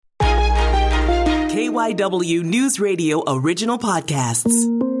KYW News Radio original podcasts.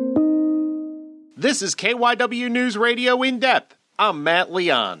 This is KYW News Radio In Depth. I'm Matt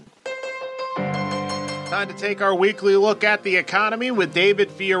Leon. Time to take our weekly look at the economy with David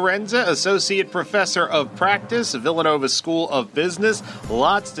Fiorenza, Associate Professor of Practice, Villanova School of Business.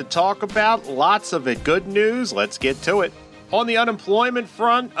 Lots to talk about, lots of it good news. Let's get to it. On the unemployment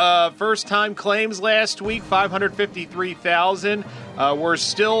front, first-time claims last week, 553,000. We're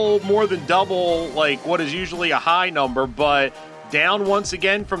still more than double like what is usually a high number, but down once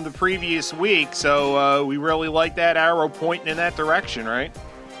again from the previous week. So we really like that arrow pointing in that direction, right?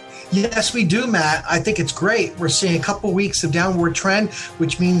 Yes, we do, Matt. I think it's great. We're seeing a couple weeks of downward trend,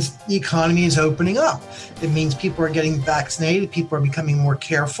 which means the economy is opening up. It means people are getting vaccinated, people are becoming more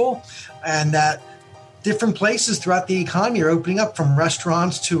careful, and that different places throughout the economy are opening up, from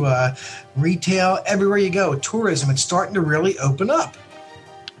restaurants to retail, everywhere you go. Tourism, it's starting to really open up.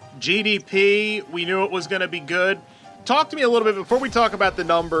 GDP, we knew it was going to be good. Talk to me a little bit before we talk about the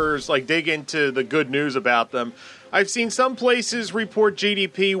numbers, like dig into the good news about them. I've seen some places report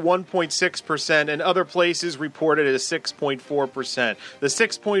GDP 1.6% and other places report it as 6.4%. The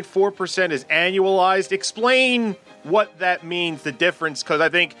 6.4% is annualized. Explain what that means, the difference, because I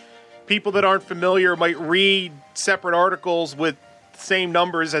think people that aren't familiar might read separate articles with same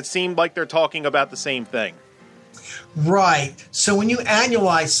numbers that seem like they're talking about the same thing. Right. So when you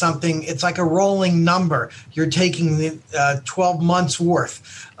annualize something, it's like a rolling number. You're taking the 12 months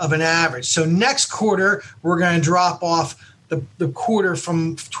worth of an average. So next quarter, we're going to drop off the quarter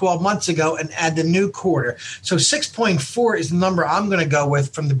from 12 months ago and add the new quarter. So 6.4 is the number I'm going to go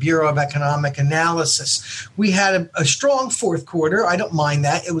with from the Bureau of Economic Analysis. We had a strong fourth quarter. I don't mind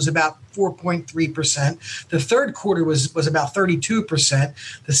that. It was about 4.3%. The third quarter was about 32%.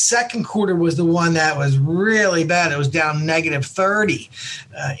 The second quarter was the one that was really bad. It was down negative 30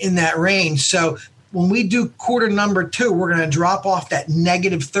 in that range. So when we do quarter number two, we're going to drop off that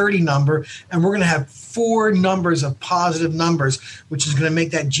negative 30 number, and we're going to have four numbers of positive numbers, which is going to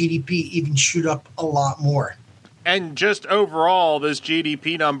make that GDP even shoot up a lot more. And just overall, this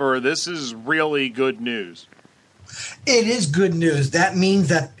GDP number, this is really good news. It is good news. That means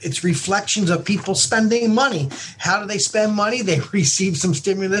that it's reflections of people spending money. How do they spend money? They receive some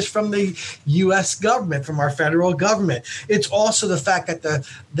stimulus from the U.S. government, from our federal government. It's also the fact that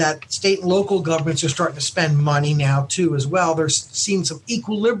that state and local governments are starting to spend money now, too, as well. They're seeing some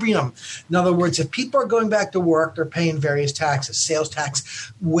equilibrium. In other words, if people are going back to work, they're paying various taxes, sales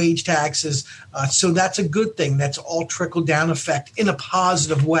tax, wage taxes. So that's a good thing. That's all trickle-down effect in a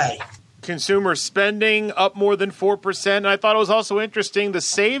positive way. Consumer spending up more than 4%. And I thought it was also interesting, the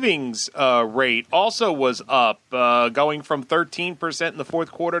savings rate also was up, going from 13% in the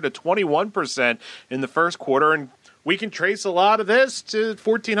fourth quarter to 21% in the first quarter. And we can trace a lot of this to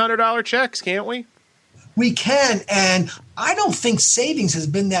 $1,400 checks, can't we? We can, and I don't think savings has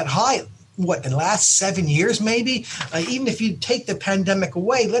been that high. What, the last 7 years maybe? Even if you take the pandemic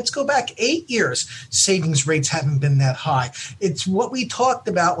away, let's go back 8 years. Savings rates haven't been that high. It's what we talked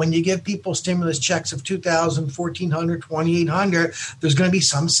about when you give people stimulus checks of $2,000, $1,400, $2,800, there's going to be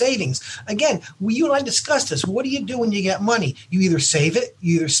some savings. Again, you and I discussed this. What do you do when you get money? You either save it,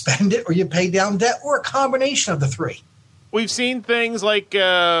 you either spend it, or you pay down debt, or a combination of the three. We've seen things like,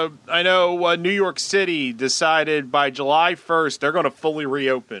 I know New York City decided by July 1st they're going to fully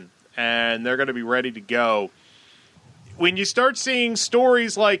reopen. And they're going to be ready to go. When you start seeing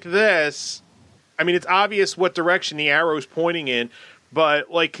stories like this, I mean, it's obvious what direction the arrow's pointing in, but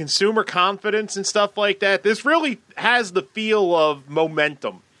like consumer confidence and stuff like that, this really has the feel of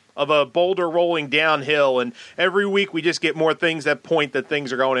momentum, of a boulder rolling downhill, and every week we just get more things that point that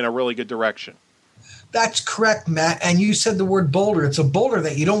things are going in a really good direction. That's correct, Matt. And you said the word boulder. It's a boulder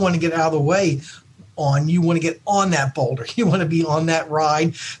that you don't want to get out of the way on. You want to get on that boulder. You want to be on that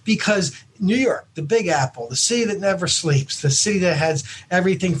ride, because New York, the Big Apple, the city that never sleeps, the city that has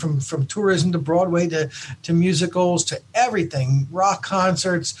everything from tourism to Broadway to musicals to everything, rock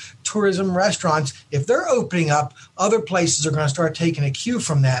concerts, tourism, restaurants. If they're opening up, other places are going to start taking a cue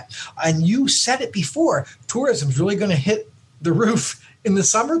from that. And you said it before, tourism is really going to hit the roof in the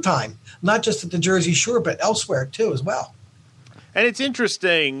summertime, not just at the Jersey Shore, but elsewhere too as well. And it's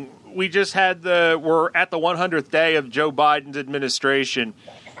interesting. We just had we're at the 100th day of Joe Biden's administration,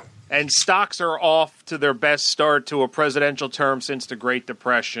 and stocks are off to their best start to a presidential term since the Great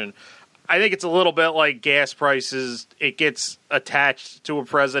Depression. I think it's a little bit like gas prices. It gets attached to a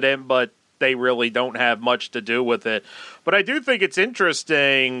president, but they really don't have much to do with it. But I do think it's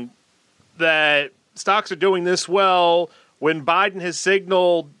interesting that stocks are doing this well when Biden has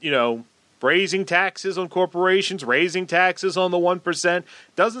signaled, raising taxes on corporations, raising taxes on the 1%,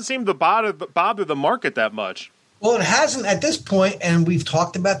 doesn't seem to bother the market that much. Well, it hasn't at this point, and we've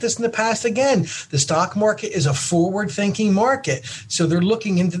talked about this in the past again. The stock market is a forward-thinking market, so they're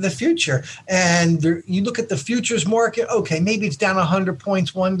looking into the future. And you look at the futures market, okay, maybe it's down 100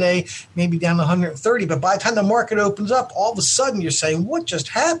 points one day, maybe down 130, but by the time the market opens up, all of a sudden you're saying, what just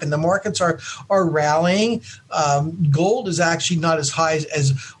happened? The markets are rallying. Gold is actually not as high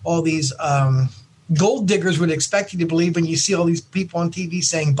as all these gold diggers would expect you to believe when you see all these people on TV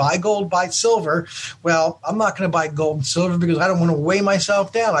saying, buy gold, buy silver. Well, I'm not going to buy gold and silver because I don't want to weigh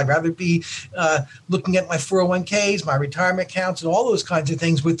myself down. I'd rather be looking at my 401ks, my retirement accounts, and all those kinds of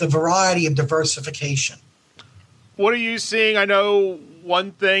things with the variety of diversification. What are you seeing? I know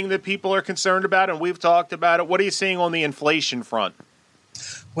one thing that people are concerned about, and we've talked about it. What are you seeing on the inflation front?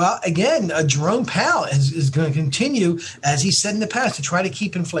 Well, again, Jerome Powell is going to continue, as he said in the past, to try to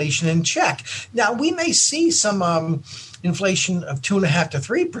keep inflation in check. Now, we may see some inflation of 2.5% to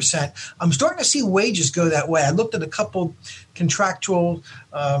 3%. I'm starting to see wages go that way. I looked at a couple contractual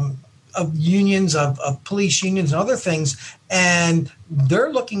of unions, of police unions and other things, and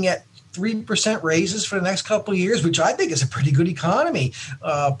they're looking at 3% raises for the next couple of years, which I think is a pretty good economy.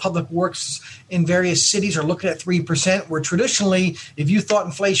 Public works in various cities are looking at 3%, where traditionally, if you thought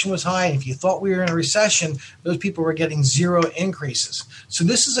inflation was high and if you thought we were in a recession, those people were getting zero increases. So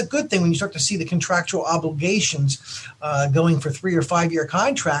this is a good thing when you start to see the contractual obligations going for 3 or 5 year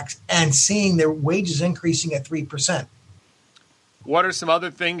contracts and seeing their wages increasing at 3%. What are some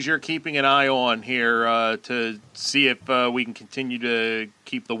other things you're keeping an eye on here to see if we can continue to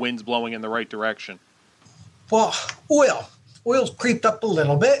keep the winds blowing in the right direction? Well, Oil's creeped up a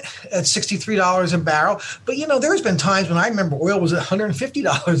little bit at $63 a barrel. But, there's been times when I remember oil was at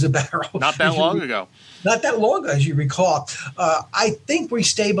 $150 a barrel. Not that long ago. Not that long ago, as you recall. I think we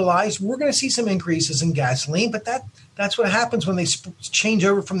stabilized. We're going to see some increases in gasoline, but that's what happens when they change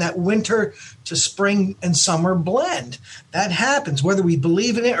over from that winter to spring and summer blend. That happens, whether we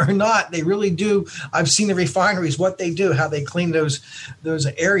believe in it or not. They really do. I've seen the refineries, what they do, how they clean those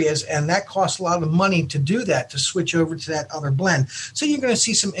areas, and that costs a lot of money to do that, to switch over to that other blend. So you're going to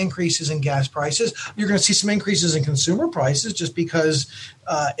see some increases in gas prices. You're going to see some increases in consumer prices just because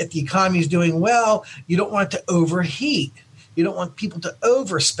if the economy is doing well, you don't want it to overheat. You don't want people to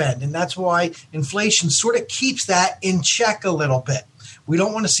overspend, and that's why inflation sort of keeps that in check a little bit. We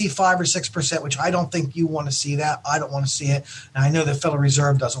don't want to see 5 or 6%, which I don't think you want to see that. I don't want to see it, and I know the Federal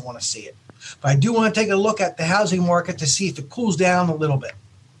Reserve doesn't want to see it. But I do want to take a look at the housing market to see if it cools down a little bit.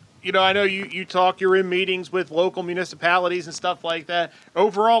 I know you're in meetings with local municipalities and stuff like that.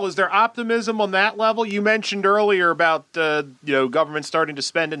 Overall, is there optimism on that level? You mentioned earlier about, government starting to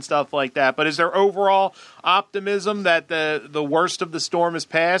spend and stuff like that. But is there overall optimism that the worst of the storm is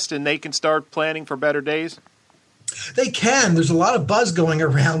past and they can start planning for better days? They can. There's a lot of buzz going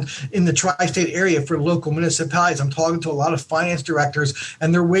around in the tri-state area for local municipalities. I'm talking to a lot of finance directors,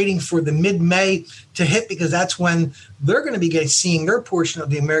 and they're waiting for the mid-May to hit because that's when they're going to be seeing their portion of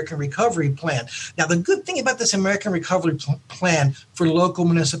the American Recovery Plan. Now, the good thing about this American Recovery Plan for local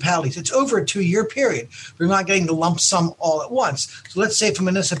municipalities, it's over a 2-year period. They're not getting the lump sum all at once. So let's say if a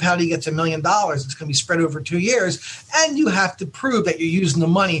municipality gets $1 million, it's going to be spread over 2 years, and you have to prove that you're using the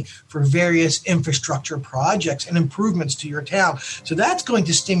money for various infrastructure projects and improvements to your town. So that's going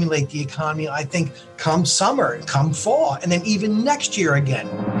to stimulate the economy, I think, come summer, come fall, and then even next year again.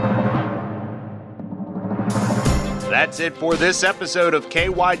 That's it for this episode of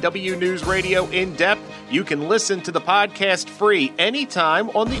KYW News Radio In Depth. You can listen to the podcast free anytime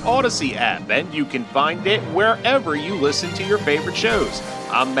on the Odyssey app, and you can find it wherever you listen to your favorite shows.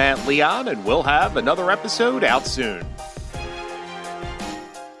 I'm Matt Leon, and we'll have another episode out soon.